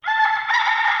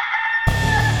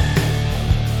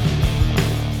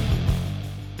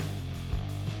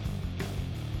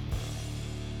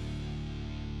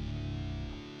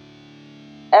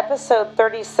Episode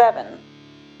 37,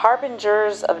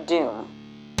 Harbingers of Doom.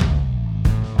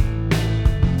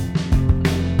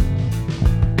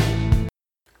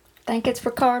 Think it's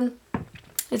recording.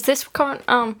 Is this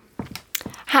recording?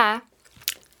 Hi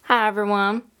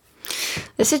everyone.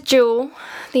 This is Jewel,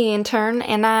 the intern,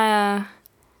 and I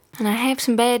have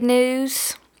some bad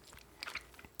news.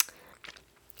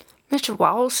 Mr.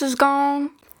 Wallace is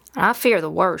gone, and I fear the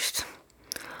worst.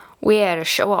 We had a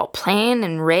show all planned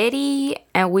and ready,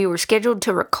 and we were scheduled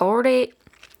to record it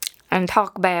and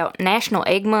talk about National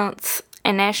Egg Month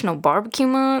and National Barbecue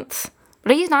Month,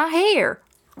 but he's not here.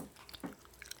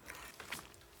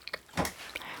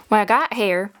 When I got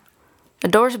here, the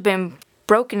doors had been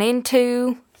broken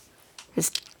into, his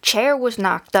chair was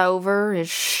knocked over, his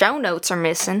show notes are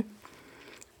missing,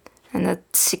 and the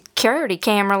security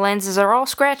camera lenses are all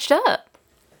scratched up.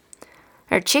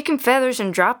 There are chicken feathers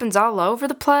and droppings all over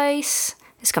the place.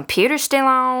 His computer's still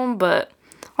on, but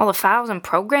all the files and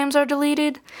programs are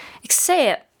deleted,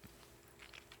 except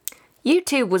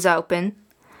YouTube was open,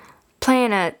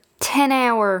 playing a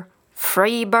 10-hour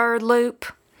Freebird loop.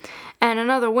 And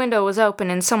another window was open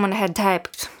and someone had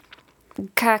typed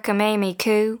Kakamami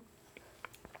Koo.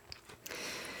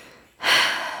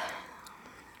 I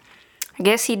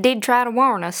guess he did try to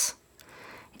warn us.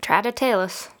 He tried to tell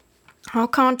us. I'll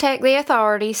contact the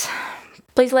authorities.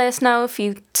 Please let us know if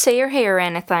you see or hear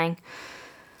anything.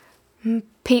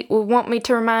 Pete will want me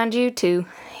to remind you to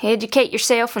educate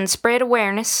yourself and spread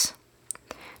awareness.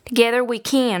 Together we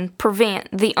can prevent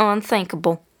the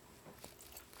unthinkable.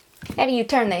 How do you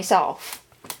turn this off?